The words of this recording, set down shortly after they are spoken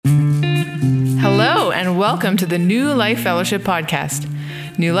welcome to the New Life Fellowship podcast.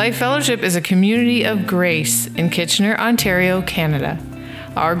 New Life Fellowship is a community of grace in Kitchener, Ontario, Canada.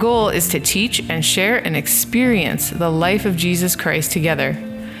 Our goal is to teach and share and experience the life of Jesus Christ together.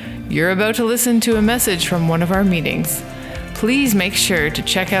 You're about to listen to a message from one of our meetings. Please make sure to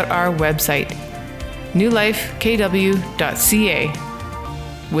check out our website,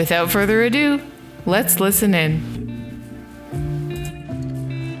 newlifekw.ca. Without further ado, let's listen in.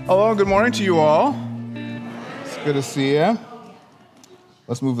 Hello, good morning to you all. It's good to see you.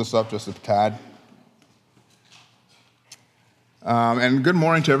 Let's move this up just a tad. And good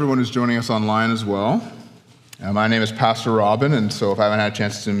morning to everyone who's joining us online as well. My name is Pastor Robin, and so if I haven't had a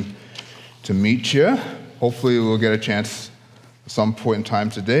chance to meet you, hopefully we'll get a chance at some point in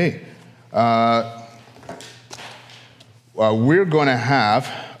time today. We're going to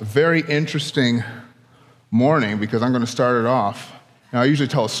have a very interesting morning because I'm going to start it off. Now, I usually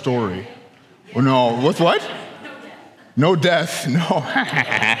tell a story. Oh, no, what? No death, no.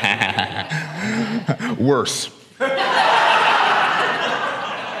 Worse.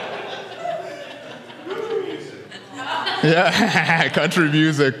 Yeah, country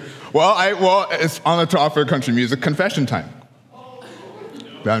music. Well, it's on the topic of country music, confession time.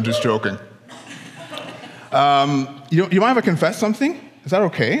 I'm just joking. You mind if I confess something? Is that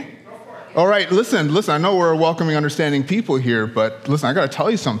okay? All right, listen, I know we're welcoming, understanding people here, but listen, I got to tell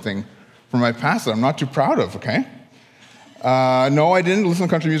you something from my past that I'm not too proud of, okay? No, I didn't listen to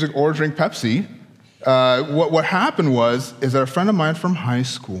country music or drink Pepsi. What happened is that a friend of mine from high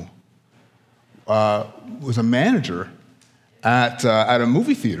school was a manager at a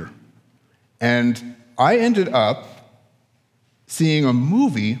movie theater. And I ended up seeing a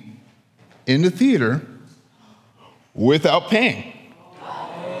movie in the theater without paying.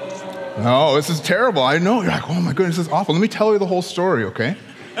 No, this is terrible. I know. You're like, oh my goodness, this is awful. Let me tell you the whole story, okay?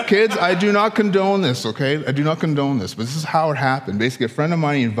 Kids, I do not condone this, okay? I do not condone this, but this is how it happened. Basically, a friend of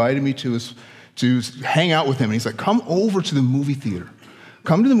mine invited me to hang out with him, and he's like, come over to the movie theater.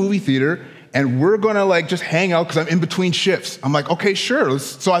 Come to the movie theater, and we're going to just hang out because I'm in between shifts. I'm like, okay, sure.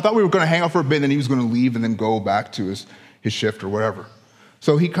 So I thought we were going to hang out for a bit, and then he was going to leave and then go back to his shift or whatever.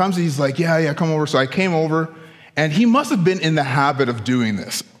 So he comes, and he's like, yeah, come over. So I came over, and he must have been in the habit of doing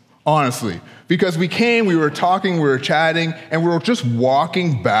this, honestly, because we were talking, we were chatting, and we were just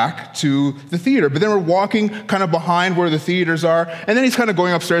walking back to the theater. But then we're walking kind of behind where the theaters are, and then he's kind of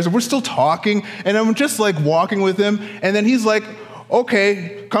going upstairs, and we're still talking, and I'm just walking with him, and then he's like,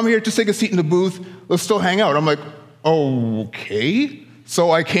 okay, come here, just take a seat in the booth, let's still hang out. I'm like, okay.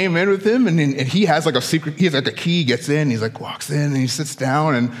 So I came in with him, and he has a secret, he has a key, gets in, he's walks in, and he sits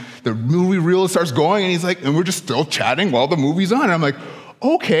down, and the movie reel starts going, and he's like, and we're just still chatting while the movie's on. And I'm like,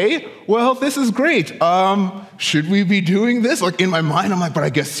 okay, well, this is great. Should we be doing this? In my mind, I'm like, but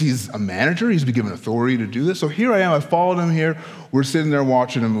I guess he's a manager. He's been given authority to do this. So here I am. I followed him here. We're sitting there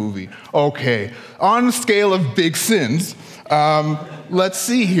watching a movie. Okay, on the scale of big sins, let's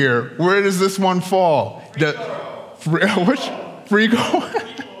see here. Where does this one fall? Which? Frigo?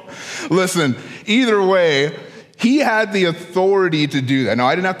 Listen, either way, he had the authority to do that. Now,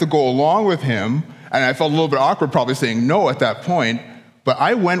 I didn't have to go along with him, and I felt a little bit awkward probably saying no at that point. But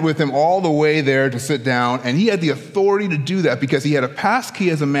I went with him all the way there to sit down, and he had the authority to do that because he had a pass key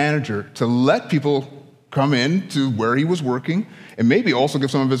as a manager to let people come in to where he was working and maybe also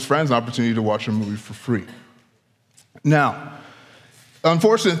give some of his friends an opportunity to watch a movie for free. Now, the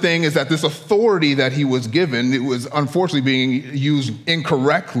unfortunate thing is that this authority that he was given, it was unfortunately being used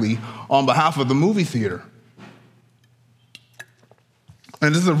incorrectly on behalf of the movie theater.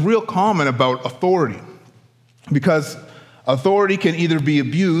 And this is a real comment about authority because authority can either be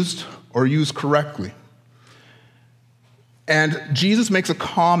abused or used correctly. And Jesus makes a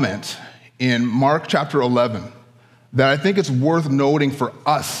comment in Mark chapter 11 that I think it's worth noting for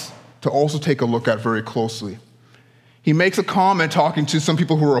us to also take a look at very closely. He makes a comment talking to some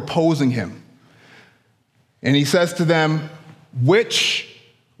people who are opposing him. And he says to them, where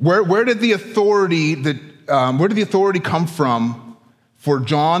did the authority come from for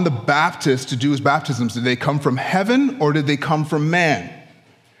John the Baptist to do his baptisms? Did they come from heaven or did they come from man?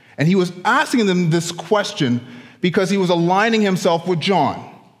 And he was asking them this question because he was aligning himself with John,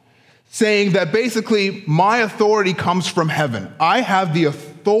 saying that basically my authority comes from heaven. I have the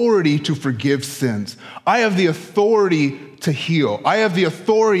authority to forgive sins. I have the authority to heal. I have the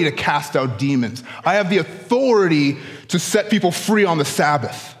authority to cast out demons. I have the authority to set people free on the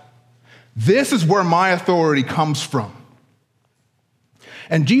Sabbath. This is where my authority comes from.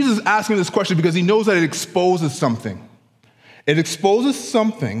 And Jesus is asking this question because he knows that it exposes something. It exposes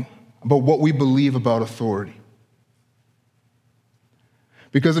something about what we believe about authority.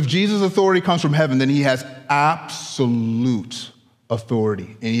 Because if Jesus' authority comes from heaven, then he has absolute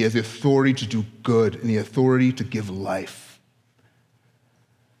authority. And he has the authority to do good and the authority to give life.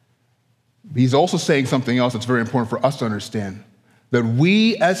 He's also saying something else that's very important for us to understand. That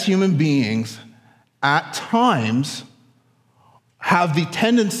we as human beings, at times, have the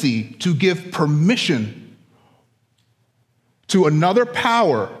tendency to give permission to another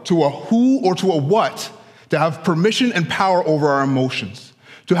power, to a who or to a what, to have permission and power over our emotions,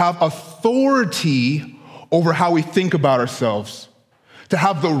 to have authority over how we think about ourselves, to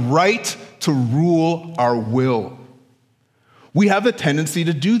have the right to rule our will. We have the tendency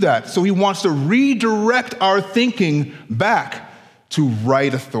to do that. So he wants to redirect our thinking back to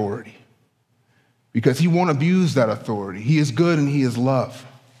right authority, because he won't abuse that authority. He is good and he is love.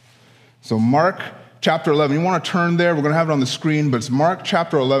 So Mark chapter 11, you want to turn there? We're going to have it on the screen, but it's Mark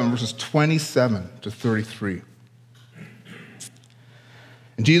chapter 11, verses 27 to 33.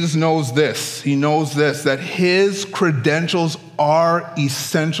 And Jesus knows this. He knows this, that his credentials are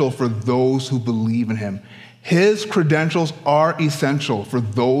essential for those who believe in him. His credentials are essential for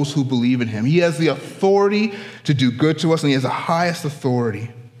those who believe in him. He has the authority to do good to us, and he has the highest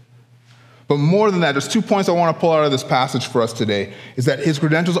authority. But more than that, there's 2 points I want to pull out of this passage for us today, is that his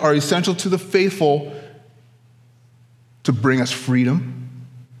credentials are essential to the faithful to bring us freedom.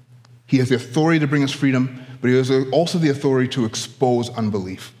 He has the authority to bring us freedom, but he has also the authority to expose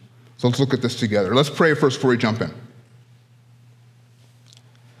unbelief. So let's look at this together. Let's pray first before we jump in.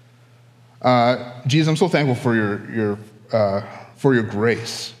 Jesus, I'm so thankful for your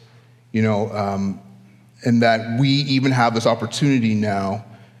grace, and that we even have this opportunity now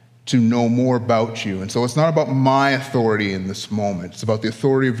to know more about you. And so it's not about my authority in this moment. It's about the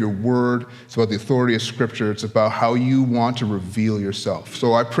authority of your word. It's about the authority of Scripture. It's about how you want to reveal yourself.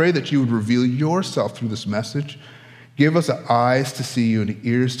 So I pray that you would reveal yourself through this message. Give us eyes to see you and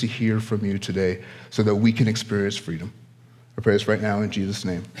ears to hear from you today so that we can experience freedom. I pray this right now in Jesus'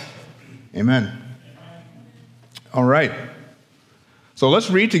 name. Amen. All right. So let's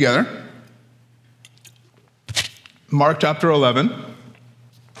read together Mark chapter 11,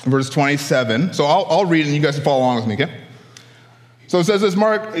 verse 27. So I'll read and you guys can follow along with me, okay? So it says this,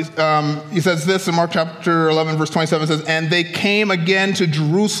 he says this in Mark chapter 11, verse 27, it says, "And they came again to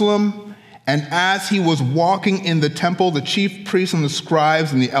Jerusalem, and as he was walking in the temple, the chief priests and the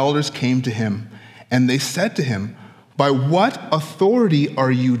scribes and the elders came to him. And they said to him, 'By what authority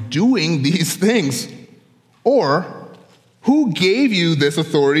are you doing these things? Or who gave you this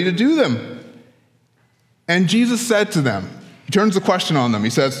authority to do them?' And Jesus said to them," he turns the question on them. He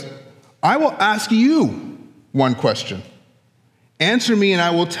says, "I will ask you one question. Answer me, and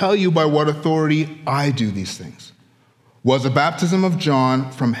I will tell you by what authority I do these things. Was the baptism of John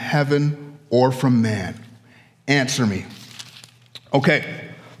from heaven or from man? Answer me." Okay,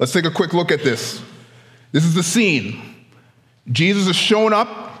 let's take a quick look at this. This is the scene. Jesus is showing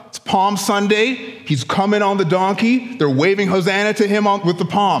up. It's Palm Sunday. He's coming on the donkey. They're waving Hosanna to him with the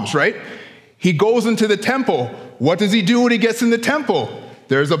palms, right? He goes into the temple. What does he do when he gets in the temple?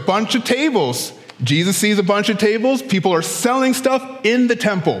 There's a bunch of tables. Jesus sees a bunch of tables. People are selling stuff in the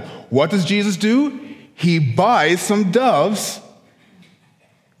temple. What does Jesus do? He buys some doves.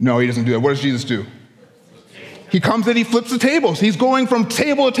 No, he doesn't do that. What does Jesus do? He comes in, he flips the tables. He's going from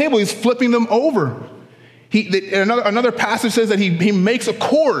table to table. He's flipping them over. Another passage says that he makes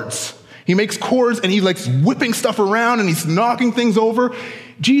cords. He makes cords and he's like whipping stuff around and he's knocking things over.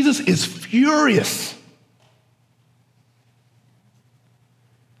 Jesus is furious.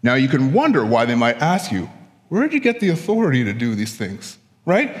 Now you can wonder why they might ask you, where did you get the authority to do these things?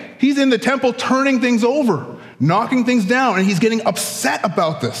 Right? He's in the temple turning things over, knocking things down, and he's getting upset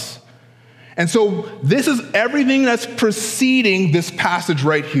about this. And so this is everything that's preceding this passage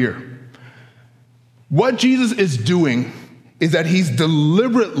right here. What Jesus is doing is that he's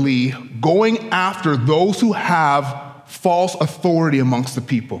deliberately going after those who have false authority amongst the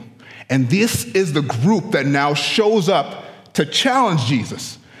people. And this is the group that now shows up to challenge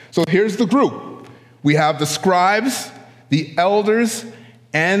Jesus. So here's the group. We have the scribes, the elders,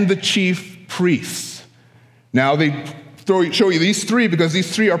 and the chief priests. Now they show you these three because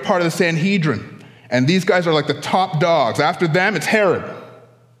these three are part of the Sanhedrin. And these guys are like the top dogs. After them, it's Herod.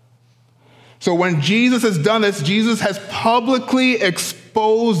 So when Jesus has done this, Jesus has publicly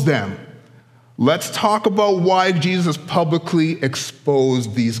exposed them. Let's talk about why Jesus has publicly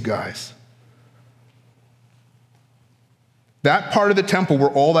exposed these guys. That part of the temple where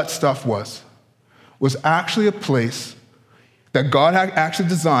all that stuff was actually a place that God had actually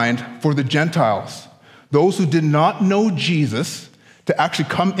designed for the Gentiles, those who did not know Jesus, to actually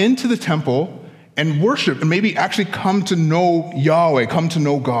come into the temple and worship and maybe actually come to know Yahweh, come to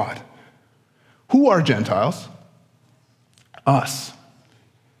know God. Who are Gentiles? Us.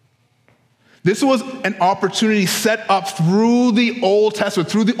 This was an opportunity set up through the Old Testament,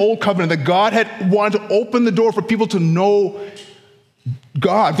 through the Old Covenant, that God had wanted to open the door for people to know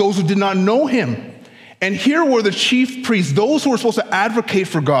God, those who did not know him. And here were the chief priests, those who were supposed to advocate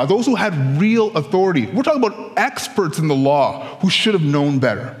for God, those who had real authority. We're talking about experts in the law who should have known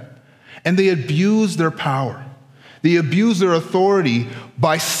better. And they abused their power. They abused their authority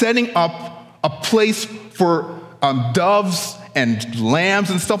by setting up a place for doves and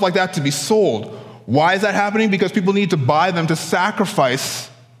lambs and stuff like that to be sold. Why is that happening? Because people need to buy them to sacrifice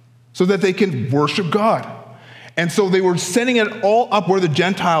so that they can worship God. And so they were setting it all up where the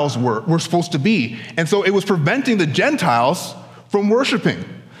Gentiles were supposed to be. And so it was preventing the Gentiles from worshiping.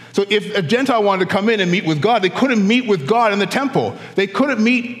 So if a Gentile wanted to come in and meet with God, they couldn't meet with God in the temple. They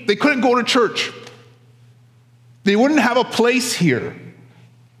couldn't go to church. They wouldn't have a place here.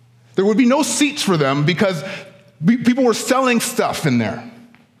 There would be no seats for them because people were selling stuff in there.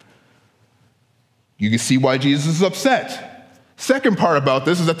 You can see why Jesus is upset. Second part about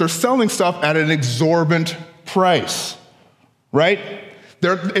this is that they're selling stuff at an exorbitant price, right?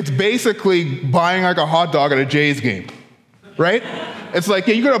 It's basically buying like a hot dog at a Jays game, right? It's like,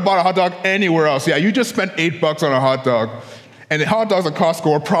 yeah, you could have bought a hot dog anywhere else. Yeah, you just spent $8 on a hot dog. And the hot dogs at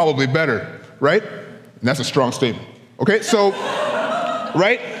Costco are probably better, right? And that's a strong statement. Okay, so,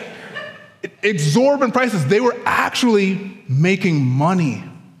 right? Exorbitant prices. They were actually making money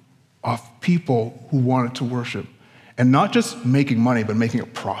off people who wanted to worship. And not just making money, but making a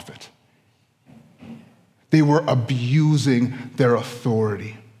profit. They were abusing their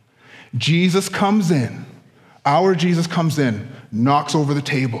authority. Jesus comes in. Our Jesus comes in, knocks over the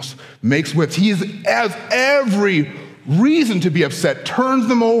tables, makes whips. He has every reason to be upset, turns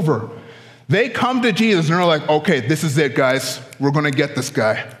them over. They come to Jesus and they're like, okay, this is it, guys. We're going to get this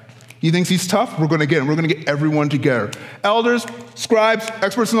guy. He thinks he's tough. We're going to get him. We're going to get everyone together. Elders, scribes,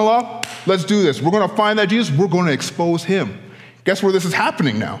 experts in the law, let's do this. We're going to find that Jesus. We're going to expose him. Guess where this is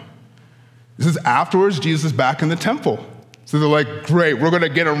happening now? This is afterwards. Jesus is back in the temple. So they're like, great, we're going to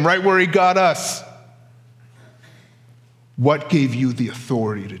get him right where he got us. What gave you the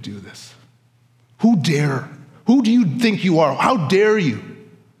authority to do this? Who dare? Who do you think you are? How dare you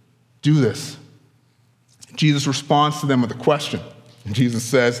do this? Jesus responds to them with a question. And Jesus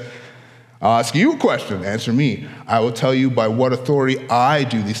says, I'll ask you a question. Answer me. I will tell you by what authority I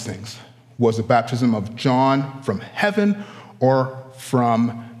do these things. Was the baptism of John from heaven or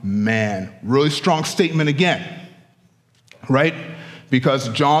from man? Really strong statement again, right? Because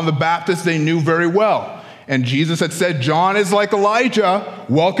John the Baptist they knew very well. And Jesus had said, John is like Elijah,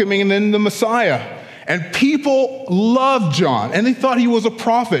 welcoming in the Messiah. And people loved John, and they thought he was a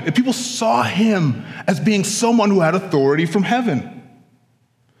prophet. And people saw him as being someone who had authority from heaven.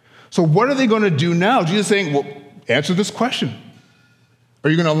 So what are they going to do now? Jesus is saying, well, answer this question. Are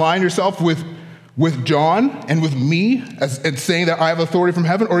you going to align yourself with John and with me and saying that I have authority from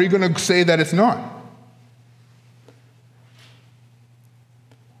heaven, or are you going to say that it's not?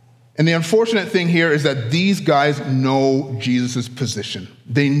 And the unfortunate thing here is that these guys know Jesus' position.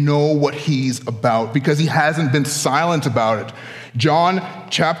 They know what he's about because he hasn't been silent about it. John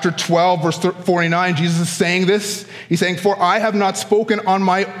chapter 12, verse 49, Jesus is saying this. He's saying, for I have not spoken on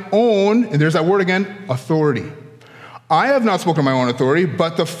my own, and there's that word again, authority. I have not spoken on my own authority,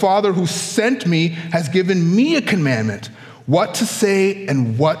 but the Father who sent me has given me a commandment, what to say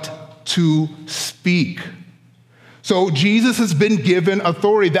and what to speak. So Jesus has been given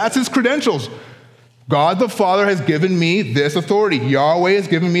authority. That's his credentials. God the Father has given me this authority. Yahweh has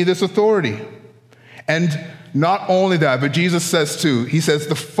given me this authority. And not only that, but Jesus says too, he says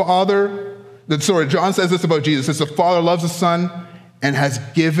John says this about Jesus. He says the Father loves the Son and has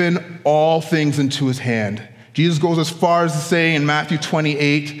given all things into his hand. Jesus goes as far as to say in Matthew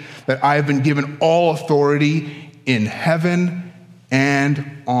 28 that I have been given all authority in heaven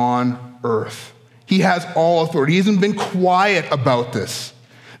and on earth. He has all authority. He hasn't been quiet about this.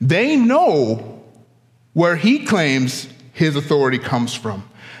 They know where he claims his authority comes from.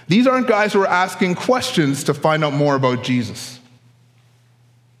 These aren't guys who are asking questions to find out more about Jesus.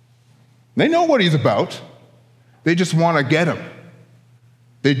 They know what he's about. They just want to get him.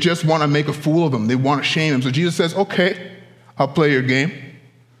 They just want to make a fool of him. They want to shame him. So Jesus says, okay, I'll play your game.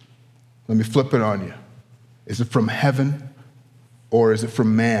 Let me flip it on you. Is it from heaven or is it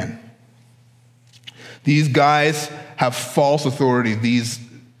from man? These guys have false authority. These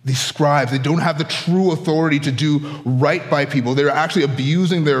scribes, they don't have the true authority to do right by people. They're actually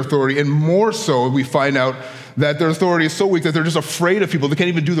abusing their authority. And more so, we find out that their authority is so weak that they're just afraid of people. They can't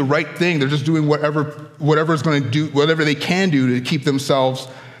even do the right thing. They're just doing whatever they can do to keep themselves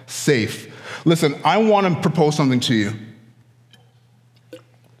safe. Listen, I want to propose something to you.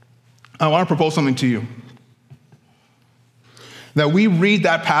 That we read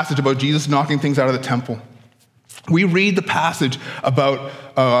that passage about Jesus knocking things out of the temple. We read the passage about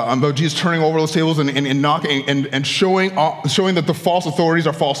Jesus turning over those tables and knocking and showing that the false authorities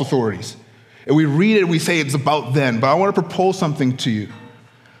are false authorities. And we read it and we say it's about then. But I want to propose something to you.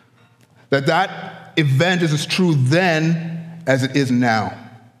 That event is as true then as it is now.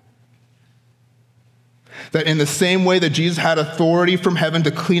 That in the same way that Jesus had authority from heaven to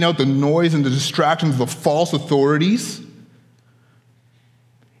clean out the noise and the distractions of the false authorities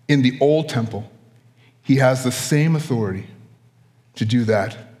in the old temple, he has the same authority to do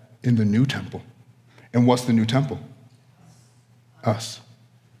that in the new temple. And what's the new temple? Us.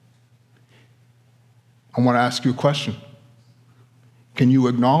 I want to ask you a question. Can you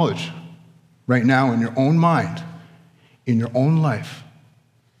acknowledge right now in your own mind, in your own life,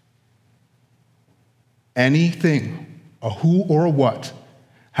 anything, a who or a what,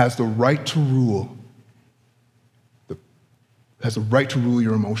 has the right to rule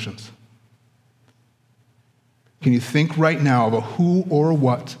your emotions? Can you think right now of a who or a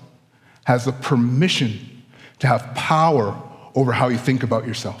what has the permission to have power over how you think about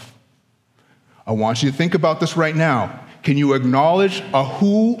yourself? I want you to think about this right now. Can you acknowledge a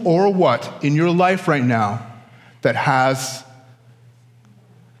who or a what in your life right now that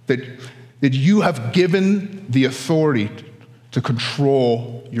you have given the authority to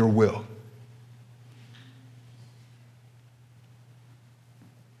control your will?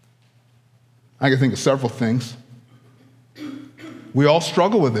 I can think of several things. We all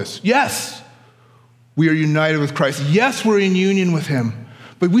struggle with this. Yes, we are united with Christ. Yes, we're in union with him.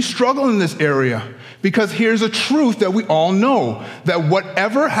 But we struggle in this area because here's a truth that we all know, that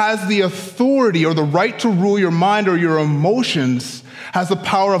whatever has the authority or the right to rule your mind or your emotions has the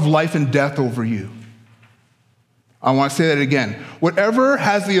power of life and death over you. I want to say that again. Whatever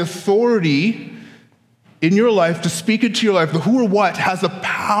has the authority in your life to speak into your life, the who or what has the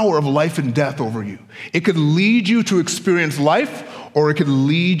power of life and death over you. It could lead you to experience life, or it could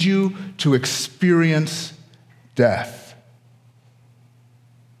lead you to experience death.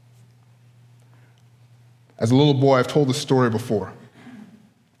 As a little boy, I've told this story before.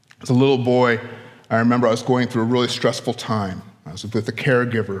 As a little boy, I remember I was going through a really stressful time. I was with a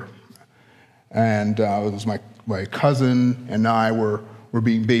caregiver, and it was my cousin and I were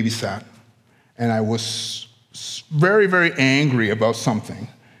being babysat. And I was very, very angry about something.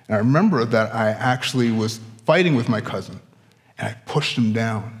 And I remember that I actually was fighting with my cousin, and I pushed him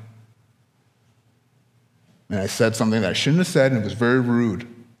down. And I said something that I shouldn't have said, and it was very rude.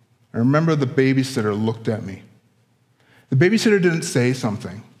 I remember the babysitter looked at me. The babysitter didn't say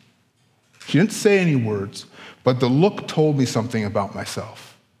something. She didn't say any words, but the look told me something about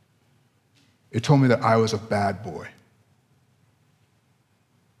myself. It told me that I was a bad boy.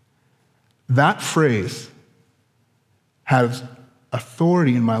 That phrase has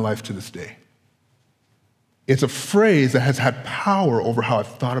authority in my life to this day. It's a phrase that has had power over how I've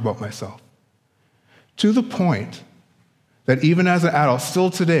thought about myself, to the point that even as an adult, still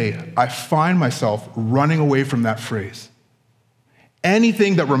today, I find myself running away from that phrase.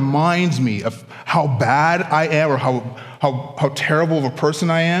 Anything that reminds me of how bad I am or how terrible of a person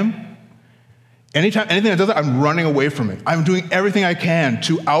I am, anything that does that, I'm running away from it. I'm doing everything I can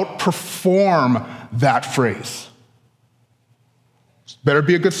to outperform that phrase. Better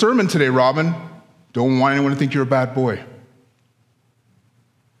be a good sermon today, Robin. Don't want anyone to think you're a bad boy.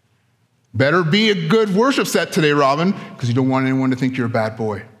 Better be a good worship set today, Robin, because you don't want anyone to think you're a bad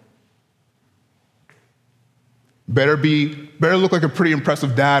boy. Better look like a pretty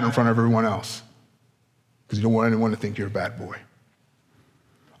impressive dad in front of everyone else, because you don't want anyone to think you're a bad boy.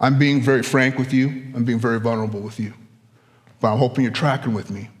 I'm being very frank with you. I'm being very vulnerable with you. But I'm hoping you're tracking with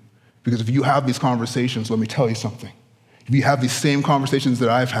me, because if you have these conversations, let me tell you something. If you have these same conversations that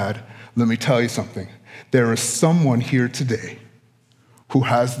I've had, let me tell you something. There is someone here today who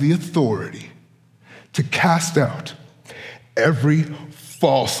has the authority to cast out every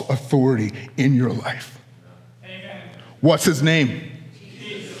false authority in your life. Amen. What's his name?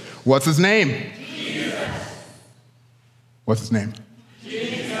 Jesus. What's his name? Jesus. What's his name?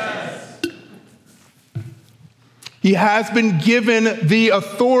 Jesus. He has been given the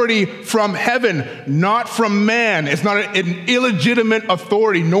authority from heaven, not from man. It's not an illegitimate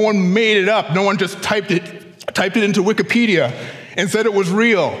authority. No one made it up. No one just typed it into Wikipedia and said it was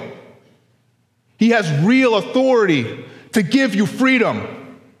real. He has real authority to give you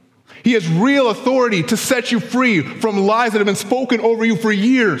freedom. He has real authority to set you free from lies that have been spoken over you for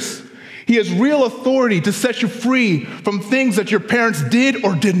years. He has real authority to set you free from things that your parents did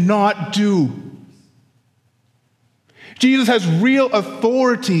or did not do. Jesus has real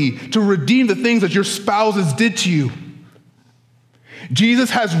authority to redeem the things that your spouses did to you. Jesus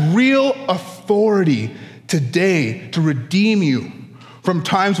has real authority today to redeem you from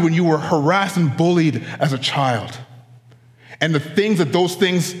times when you were harassed and bullied as a child. And the things that those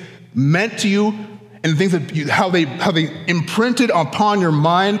things meant to you, and the things that how they imprinted upon your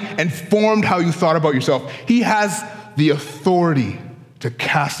mind and formed how you thought about yourself. He has the authority to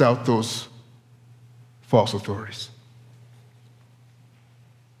cast out those false authorities.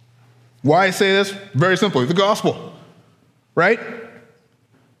 Why I say this? Very simply, the gospel, right?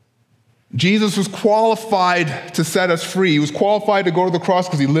 Jesus was qualified to set us free. He was qualified to go to the cross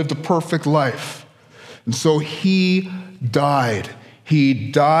because he lived a perfect life. And so he died. He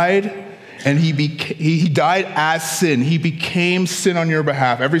died, and he died as sin. He became sin on your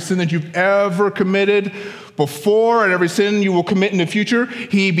behalf. Every sin that you've ever committed before and every sin you will commit in the future,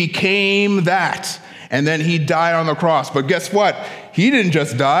 he became that. And then he died on the cross. But guess what? He didn't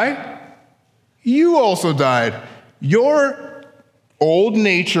just die. You also died. Your old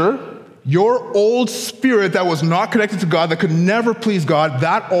nature, your old spirit that was not connected to God, that could never please God,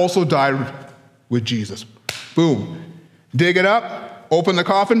 that also died with Jesus. Boom. Dig it up, open the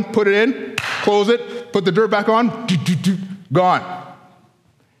coffin, put it in, close it, put the dirt back on, gone.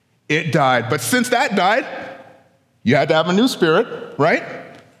 It died. But since that died, you had to have a new spirit, right?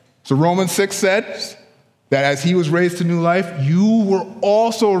 So Romans 6 said that as he was raised to new life, you were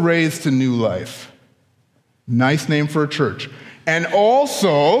also raised to new life. Nice name for a church. And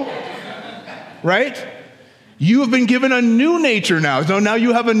also, right? You have been given a new nature now. So now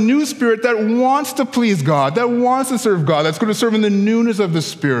you have a new spirit that wants to please God, that wants to serve God, that's going to serve in the newness of the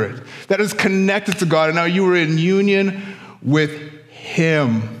Spirit, that is connected to God. And now you are in union with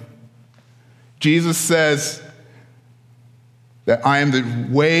him. Jesus says that I am the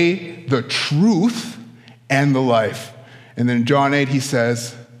way, the truth, and the life. And then in John 8, he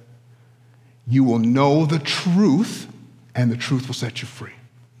says, you will know the truth, and the truth will set you free.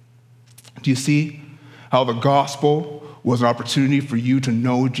 Do you see how the gospel was an opportunity for you to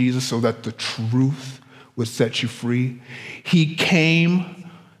know Jesus so that the truth would set you free? He came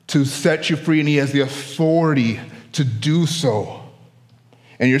to set you free, and he has the authority to do so.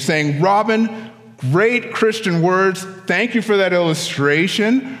 And you're saying, Robin, great Christian words. Thank you for that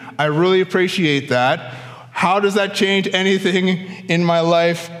illustration. I really appreciate that. How does that change anything in my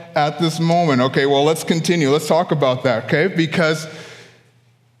life at this moment? Okay, well, let's continue. Let's talk about that, okay? Because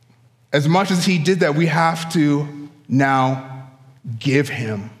as much as he did that, we have to now give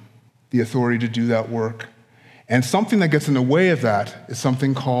him the authority to do that work. And something that gets in the way of that is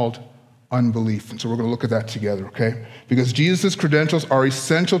something called unbelief. And so we're going to look at that together, okay? Because Jesus' credentials are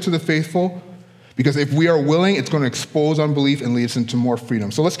essential to the faithful, because if we are willing, it's going to expose unbelief and lead us into more freedom.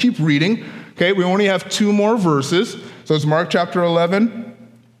 So let's keep reading, okay? We only have 2 more verses. So it's Mark chapter 11,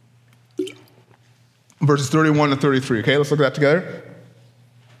 verses 31 to 33, okay? Let's look at that together.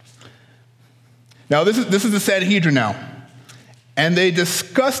 Now, this is the Sanhedrin now. And they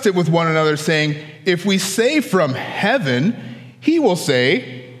discussed it with one another, saying, if we say from heaven, he will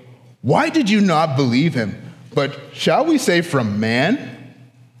say, why did you not believe him? But shall we say from man?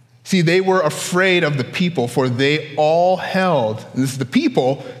 See, they were afraid of the people, for they all held, and this is the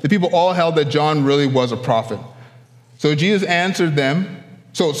people all held that John really was a prophet. So Jesus answered them,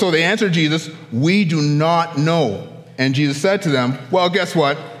 so they answered Jesus, we do not know. And Jesus said to them, well, guess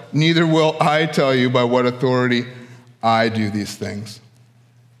what? Neither will I tell you by what authority I do these things.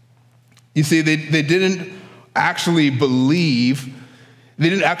 You see, they didn't actually believe. They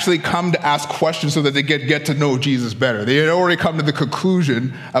didn't actually come to ask questions so that they get to know Jesus better. They had already come to the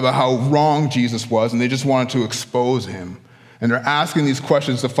conclusion about how wrong Jesus was, and they just wanted to expose him. And they're asking these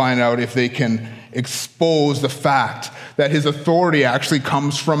questions to find out if they can expose the fact that his authority actually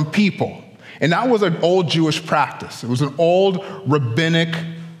comes from people. And that was an old Jewish practice. It was an old rabbinic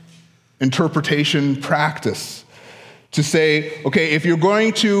interpretation practice to say, okay, if you're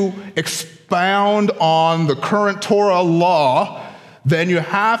going to expound on the current Torah law, then you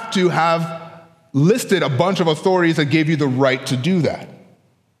have to have listed a bunch of authorities that gave you the right to do that.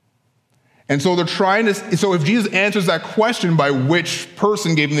 And so they're trying to, so if Jesus answers that question by which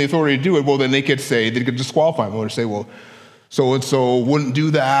person gave him the authority to do it, well, then they could disqualify him, or say, well, so-and-so wouldn't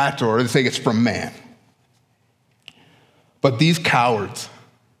do that, or they say it's from man. But these cowards,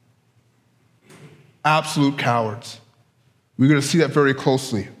 absolute cowards, we're going to see that very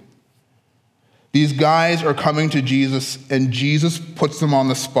closely. These guys are coming to Jesus, and Jesus puts them on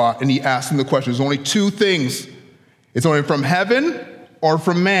the spot, and he asks them the question. There's only two things. It's only from heaven or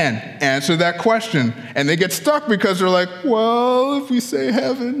from man. Answer that question. And they get stuck because they're like, well, if we say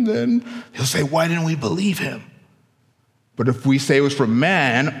heaven, then he'll say, why didn't we believe him? But if we say it was from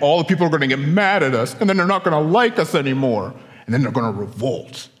man, all the people are going to get mad at us, and then they're not going to like us anymore, and then they're going to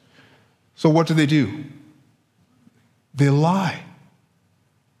revolt. So what do? They lie.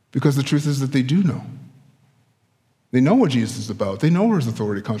 Because the truth is that they do know. They know what Jesus is about. They know where his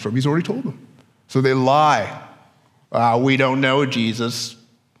authority comes from. He's already told them. So they lie. We don't know Jesus.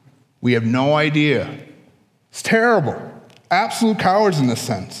 We have no idea. It's terrible. Absolute cowards in this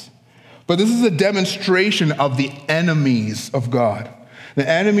sense. But this is a demonstration of the enemies of God. The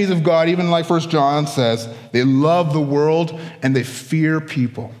enemies of God, even like 1 John says, they love the world and they fear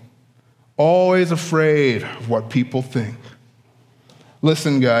people. Always afraid of what people think.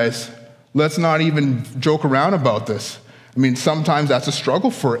 Listen, guys, let's not even joke around about this. I mean, sometimes that's a struggle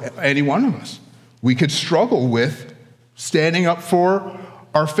for any one of us. We could struggle with standing up for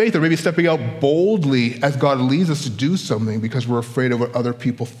our faith, or maybe stepping out boldly as God leads us to do something because we're afraid of what other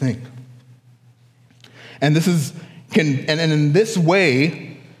people think. And in this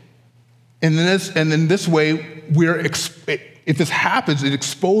way, if this happens, it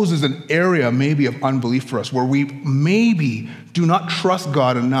exposes an area maybe of unbelief for us where we maybe do not trust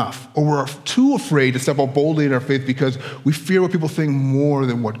God enough, or we're too afraid to step out boldly in our faith because we fear what people think more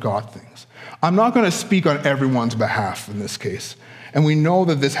than what God thinks. I'm not going to speak on everyone's behalf in this case, and we know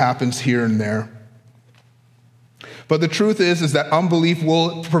that this happens here and there. But the truth is that unbelief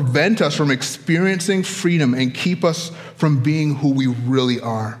will prevent us from experiencing freedom and keep us from being who we really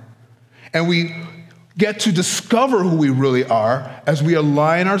are. And we get to discover who we really are as we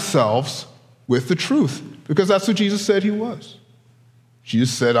align ourselves with the truth, because that's what Jesus said he was.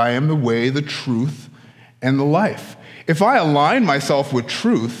 Jesus said, I am the way, the truth, and the life. If I align myself with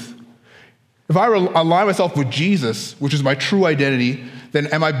truth, if I align myself with Jesus, which is my true identity, then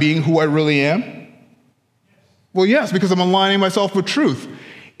am I being who I really am? Well, yes, because I'm aligning myself with truth.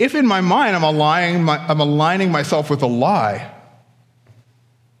 If in my mind I'm aligning myself with a lie,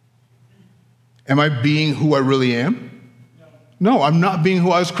 am I being who I really am? No, I'm not being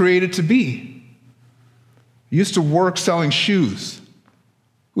who I was created to be. I used to work selling shoes.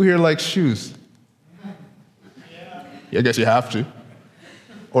 Who here likes shoes? Yeah, I guess you have to.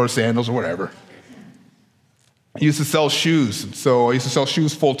 Or sandals or whatever. I used to sell shoes. So I used to sell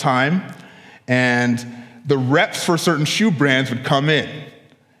shoes full time, and the reps for certain shoe brands would come in,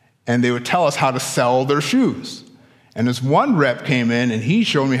 and they would tell us how to sell their shoes. And this one rep came in, and he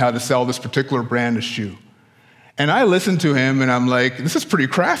showed me how to sell this particular brand of shoe. And I listened to him, and I'm like, this is pretty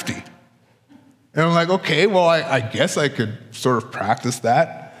crafty. And I'm like, okay, well, I guess I could sort of practice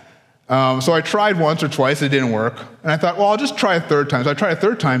that. So I tried once or twice, it didn't work. And I thought, well, I'll just try a third time. So I tried a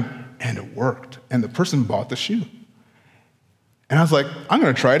third time, and it worked. And the person bought the shoe. And I was like, I'm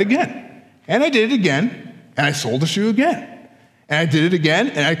going to try it again. And I did it again. And I sold the shoe again. And I did it again,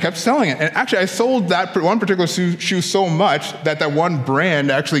 and I kept selling it. And actually, I sold that one particular shoe so much that one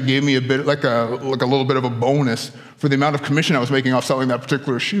brand actually gave me a bit, like a little bit of a bonus for the amount of commission I was making off selling that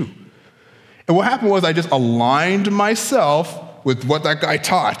particular shoe. And what happened was I just aligned myself with what that guy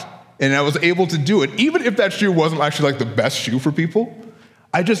taught, and I was able to do it. Even if that shoe wasn't actually like the best shoe for people,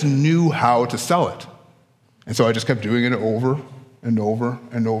 I just knew how to sell it. And so I just kept doing it over and over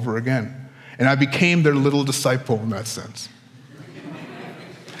and over again. And I became their little disciple in that sense.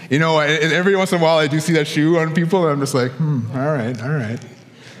 You know, and every once in a while I do see that shoe on people, and I'm just like, all right.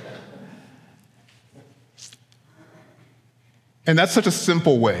 And that's such a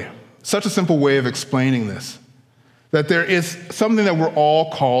simple way of explaining this, that there is something that we're all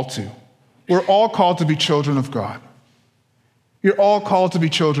called to. We're all called to be children of God. You're all called to be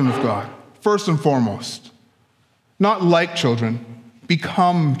children of God, first and foremost. Not like children,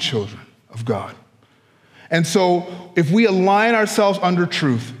 become children of God. And so if we align ourselves under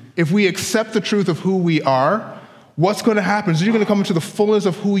truth, if we accept the truth of who we are, what's going to happen is you're going to come into the fullness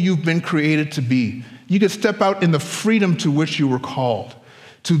of who you've been created to be. You can step out in the freedom to which you were called,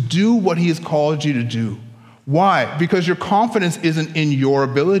 to do what he has called you to do. Why? Because your confidence isn't in your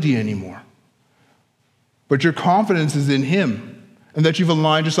ability anymore, but your confidence is in him, and that you've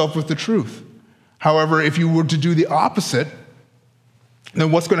aligned yourself with the truth. However, if you were to do the opposite,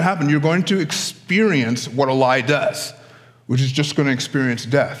 then what's going to happen? You're going to experience what a lie does, which is just going to experience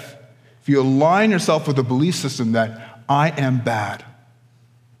death. If you align yourself with the belief system that I am bad,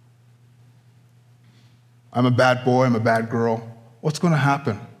 I'm a bad boy, I'm a bad girl, what's going to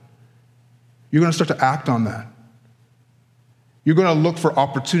happen? You're going to start to act on that. You're going to look for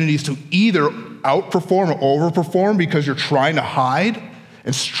opportunities to either outperform or overperform because you're trying to hide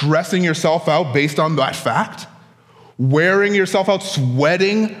and stressing yourself out based on that fact? Wearing yourself out,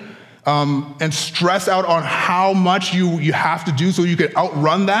 sweating, and stress out on how much you have to do so you can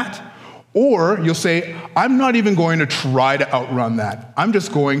outrun that? Or you'll say, I'm not even going to try to outrun that. I'm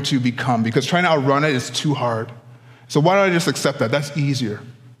just going to become, because trying to outrun it is too hard. So why don't I just accept that? That's easier.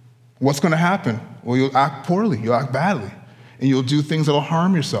 What's going to happen? Well, you'll act poorly, you'll act badly, and you'll do things that'll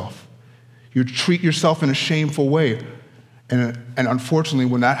harm yourself. You treat yourself in a shameful way. And unfortunately,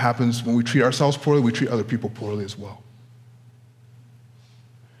 when that happens, when we treat ourselves poorly, we treat other people poorly as well.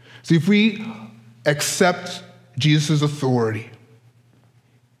 See, if we accept Jesus' authority,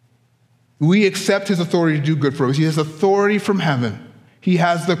 we accept his authority to do good for us. He has authority from heaven. He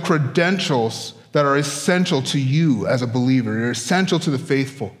has the credentials that are essential to you as a believer. They're essential to the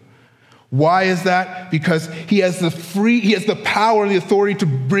faithful. Why is that? Because he has the power and the authority to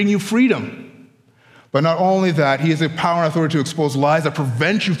bring you freedom. But not only that, he has the power and authority to expose lies that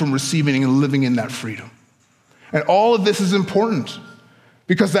prevent you from receiving and living in that freedom. And all of this is important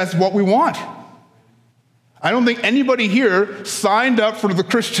because that's what we want. I don't think anybody here signed up for the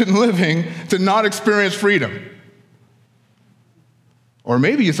Christian living to not experience freedom. Or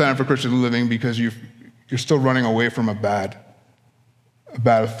maybe you signed up for Christian living because you're still running away from a bad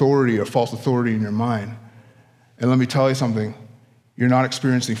authority or false authority in your mind. And let me tell you something, you're not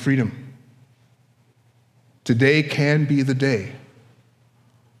experiencing freedom. Today can be the day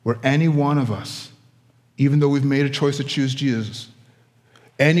where any one of us, even though we've made a choice to choose Jesus,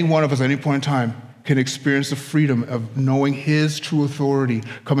 any one of us at any point in time can experience the freedom of knowing his true authority,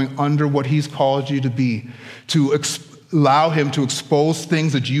 coming under what he's called you to be, to allow him to expose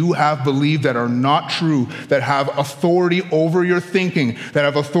things that you have believed that are not true, that have authority over your thinking, that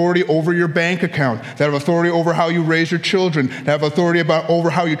have authority over your bank account, that have authority over how you raise your children, that have authority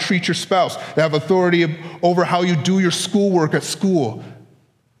over how you treat your spouse, that have authority over how you do your schoolwork at school,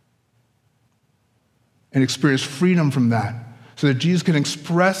 and experience freedom from that, so that Jesus can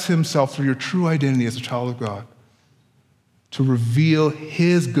express himself through your true identity as a child of God, to reveal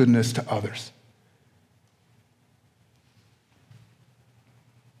his goodness to others.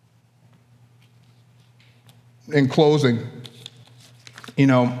 In closing,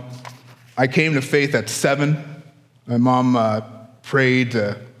 I came to faith at 7. My mom prayed.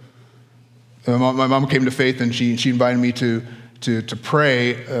 My mom came to faith, and she invited me to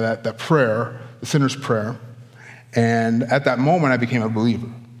pray that prayer, the sinner's prayer. And at that moment, I became a believer.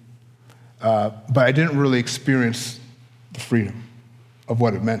 But I didn't really experience the freedom of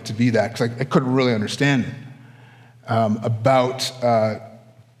what it meant to be that, because I couldn't really understand it. About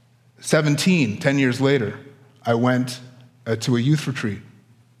 17, 10 years later, I went to a youth retreat.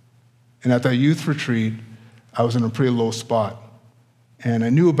 And at that youth retreat, I was in a pretty low spot. And I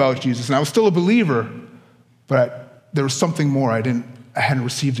knew about Jesus, and I was still a believer, but there was something more. I hadn't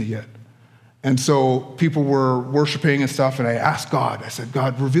received it yet. And so people were worshiping and stuff, and I asked God, I said,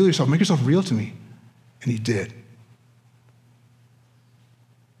 God, reveal yourself, make yourself real to me. And he did.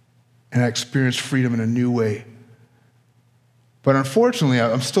 And I experienced freedom in a new way. But unfortunately,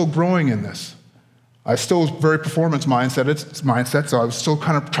 I'm still growing in this. I still was very performance mindset, so I was still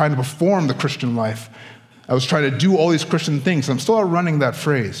kind of trying to perform the Christian life. I was trying to do all these Christian things. I'm still running that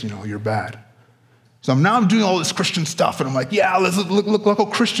phrase, you're bad. So now I'm doing all this Christian stuff, and I'm like, yeah, look how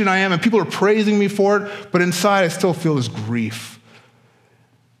Christian I am, and people are praising me for it, but inside I still feel this grief.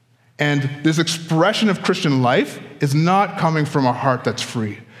 And this expression of Christian life is not coming from a heart that's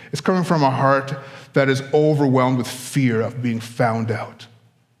free. It's coming from a heart that is overwhelmed with fear of being found out.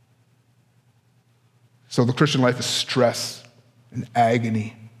 So the Christian life is stress and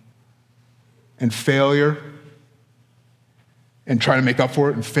agony and failure and trying to make up for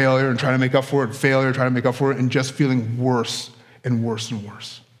it, and failure, and trying to make up for it, and failure, trying to make up for it, and just feeling worse and worse and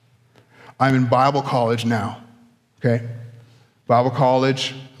worse. I'm in Bible college now, okay? Bible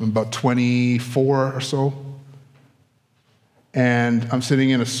college, I'm about 24 or so. And I'm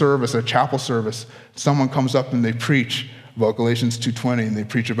sitting in a chapel service. Someone comes up and they preach about Galatians 2:20, and they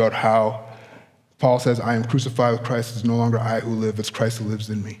preach about how Paul says, I am crucified with Christ. It's no longer I who live, it's Christ who lives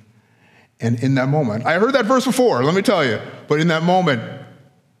in me. And in that moment, I heard that verse before, let me tell you, but in that moment,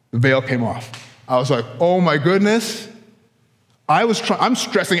 the veil came off. I was like, oh my goodness. I'm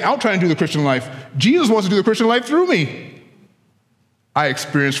stressing out trying to do the Christian life. Jesus wants to do the Christian life through me. I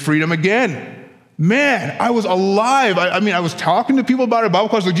experienced freedom again. Man, I was alive. I was talking to people about it. Bible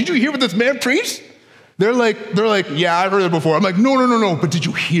college, like, did you hear what this man preached? They're like, yeah, I've heard it before. I'm like, no, but did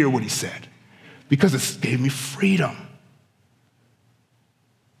you hear what he said? Because it gave me freedom.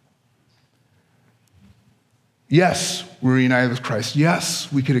 Yes, we were united with Christ.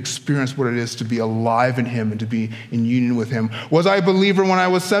 Yes, we could experience what it is to be alive in him and to be in union with him. Was I a believer when I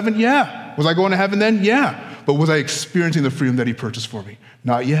was 7? Yeah. Was I going to heaven then? Yeah. But was I experiencing the freedom that he purchased for me?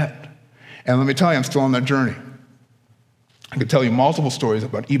 Not yet. And let me tell you, I'm still on that journey. I could tell you multiple stories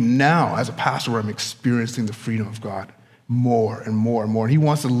about even now as a pastor where I'm experiencing the freedom of God more and more and more. And he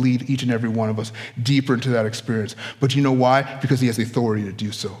wants to lead each and every one of us deeper into that experience. But you know why? Because he has the authority to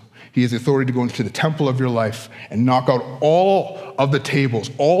do so. He has the authority to go into the temple of your life and knock out all of the tables,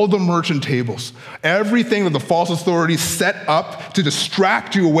 all the merchant tables, everything that the false authorities set up to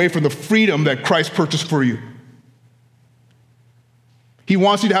distract you away from the freedom that Christ purchased for you. He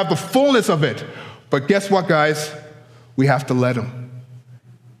wants you to have the fullness of it. But guess what, guys? We have to let him.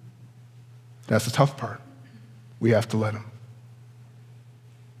 That's the tough part. We have to let him.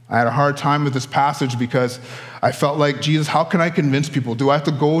 I had a hard time with this passage because I felt like, Jesus, how can I convince people? Do I have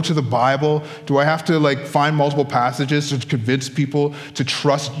to go to the Bible? Do I have to find multiple passages to convince people to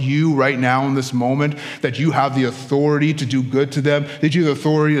trust you right now in this moment, that you have the authority to do good to them, that you have the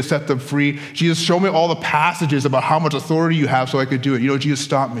authority to set them free? Jesus, show me all the passages about how much authority you have so I could do it. Jesus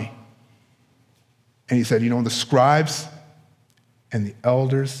stopped me. And he said, the scribes and the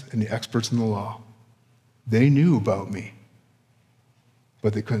elders and the experts in the law, they knew about me,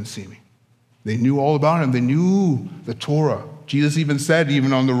 but they couldn't see me. They knew all about him. They knew the Torah. Jesus even said,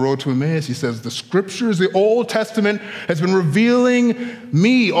 even on the road to Emmaus, he says, the scriptures, the Old Testament has been revealing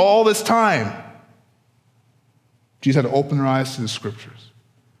me all this time. Jesus had to open their eyes to the scriptures.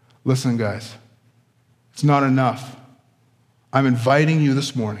 Listen, guys, it's not enough. I'm inviting you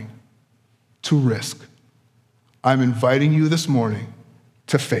this morning to risk. I'm inviting you this morning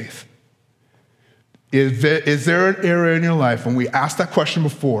to faith. Is there an area in your life, when we asked that question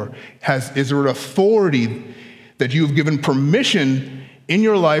before, is there an authority that you've given permission in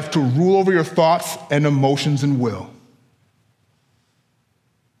your life to rule over your thoughts and emotions and will?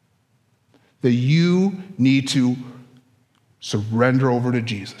 That you need to surrender over to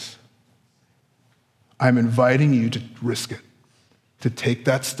Jesus. I'm inviting you to risk it, to take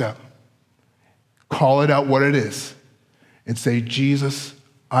that step. Call it out what it is and say, Jesus,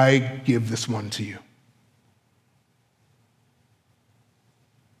 I give this one to you.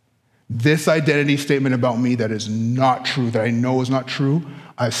 This identity statement about me that is not true, that I know is not true,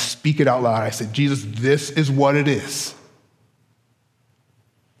 I speak it out loud. I say, Jesus, this is what it is.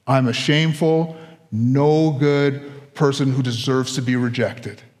 I'm a shameful, no good person who deserves to be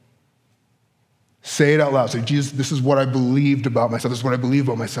rejected. Say it out loud. Say, Jesus, this is what I believed about myself. This is what I believe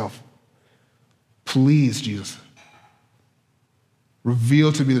about myself. Please, Jesus,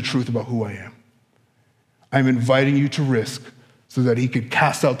 reveal to me the truth about who I am. I'm inviting you to risk so that he could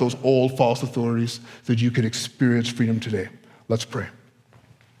cast out those old false authorities so that you could experience freedom today. Let's pray.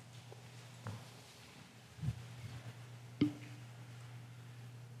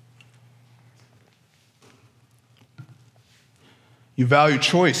 You value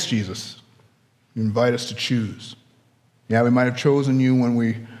choice, Jesus. You invite us to choose. Yeah, we might have chosen you when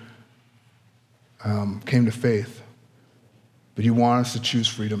we came to faith, but you want us to choose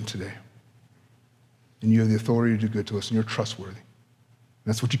freedom today. And you have the authority to do good to us, and you're trustworthy. And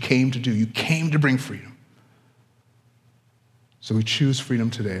that's what you came to do. You came to bring freedom. So we choose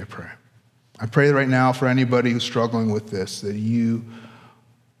freedom today, I pray. I pray right now for anybody who's struggling with this, that you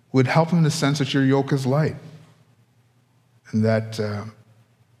would help them to sense that your yoke is light and that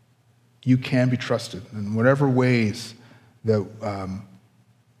you can be trusted in whatever ways that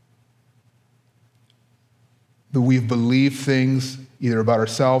we've believed things either about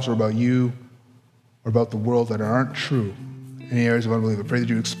ourselves or about you or about the world that aren't true, any areas of unbelief. I pray that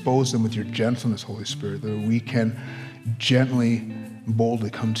you expose them with your gentleness, Holy Spirit, that we can gently and boldly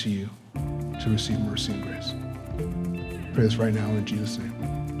come to you to receive mercy and grace. I pray this right now in Jesus' name.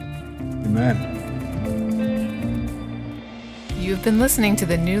 Amen. You've been listening to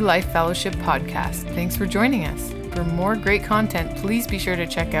the New Life Fellowship podcast. Thanks for joining us. For more great content, please be sure to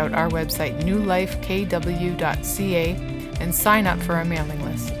check out our website, newlifekw.ca, and sign up for our mailing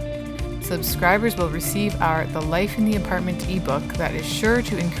list. Subscribers will receive our The Life in the Apartment ebook that is sure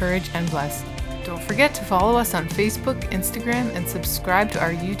to encourage and bless. Don't forget to follow us on Facebook, Instagram, and subscribe to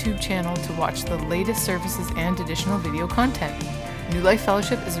our YouTube channel to watch the latest services and additional video content. New Life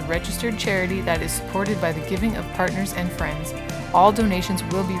Fellowship is a registered charity that is supported by the giving of partners and friends. All donations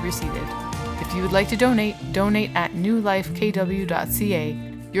will be received. If you would like to donate at newlifekw.ca.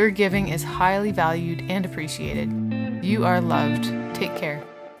 Your giving is highly valued and appreciated. You are loved. Take care.